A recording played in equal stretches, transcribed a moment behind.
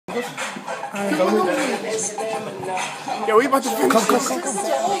Yo, we about to finish. Come.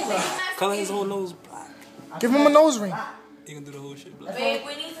 Color his whole nose black. Give him a nose ring. You can do the whole shit black. Babe,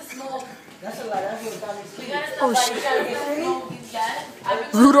 we need to smoke. Oh shit.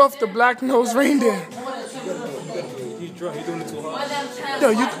 Rudolph the black-nosed reindeer. He's drunk. He's doing it too hard. Yo,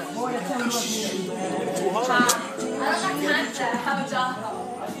 you. Too hard.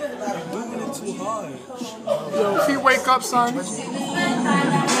 Doing it too hard. Yo, if he wake up, son.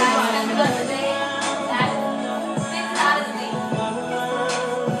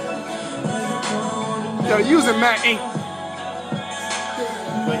 Yo, using Mac ink.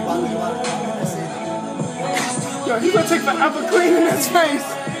 Yo, he gonna take forever cleaning his face.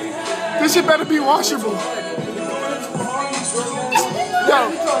 This shit better be washable. Yo,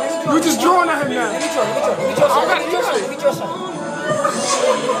 you just drawing at him now.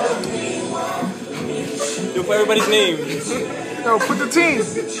 Yo, put everybody's name. Yo, put the team.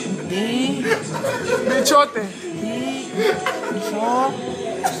 Bichote.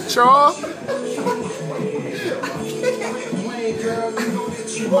 Cho.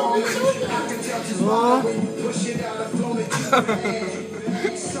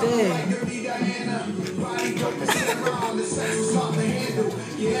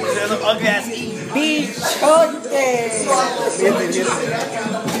 Ugly ass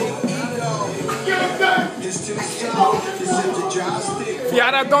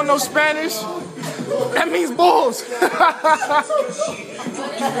Y'all that don't know Spanish, that means balls.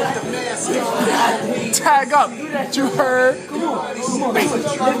 Tag up. You heard?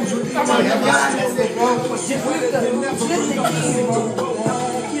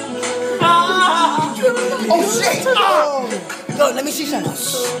 Oh shit! Yo, let me see something.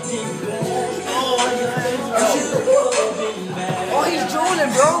 Oh, he's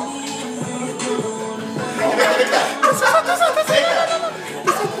drooling, bro.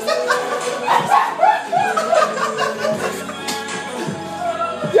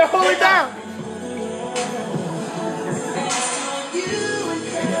 Yo, hold it down.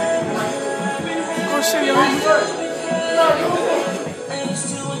 Oh shit, yo.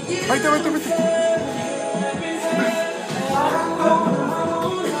 Right there.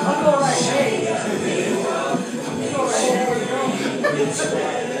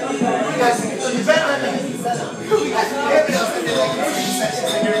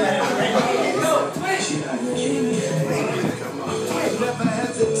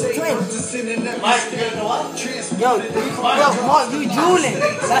 Yo, Mark, you drooling.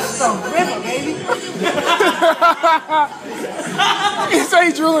 That's some river, baby. He said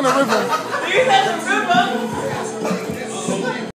he drooling a river. You said the river?